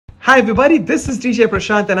Hi everybody, this is DJ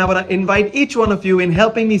Prashant and I want to invite each one of you in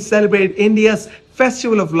helping me celebrate India's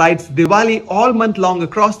Festival of Lights, Diwali, all month long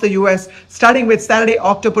across the US, starting with Saturday,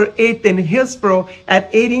 October 8th in Hillsboro at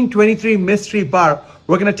 1823 Mystery Bar.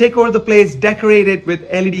 We're going to take over the place, decorate it with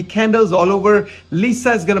LED candles all over.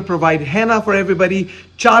 Lisa is going to provide henna for everybody.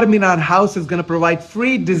 Charminar House is going to provide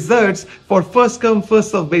free desserts for first come,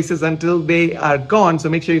 first serve basis until they are gone. So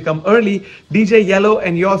make sure you come early. DJ Yellow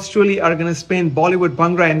and yours truly are going to spin Bollywood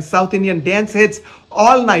Bhangra and South Indian dance hits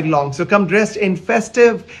all night long. So come dressed in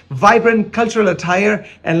festive, vibrant cultural attire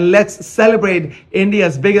and let's celebrate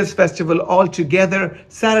India's biggest festival all together.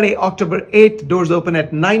 Saturday, October 8th, doors open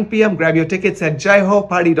at 9 p.m. Grab your tickets at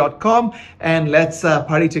jaihoparty.com and let's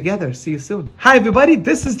party together. See you soon. Hi everybody,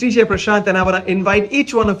 this is DJ Prashant and I want to invite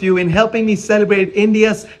each one of you in helping me celebrate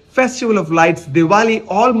India's Festival of Lights, Diwali,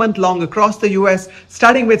 all month long across the US,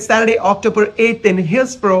 starting with Saturday, October 8th in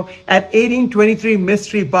Hillsboro at 1823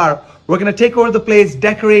 Mystery Bar. We're going to take over the place,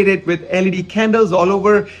 decorate it with LED candles all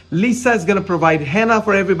over. Lisa is going to provide henna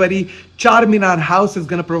for everybody. Charminar House is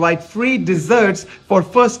going to provide free desserts for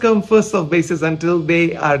first come, first serve basis until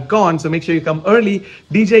they are gone. So make sure you come early.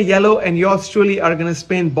 DJ Yellow and yours truly are going to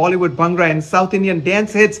spin Bollywood Bhangra and South Indian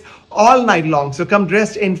dance hits all night long. So come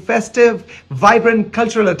dressed in festive, vibrant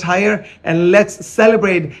cultural attire and let's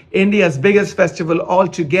celebrate India's biggest festival all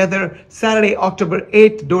together. Saturday, October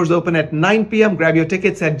 8th, doors open at 9 p.m. Grab your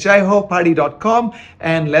tickets at jaihoparty.com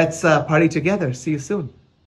and let's party together. See you soon.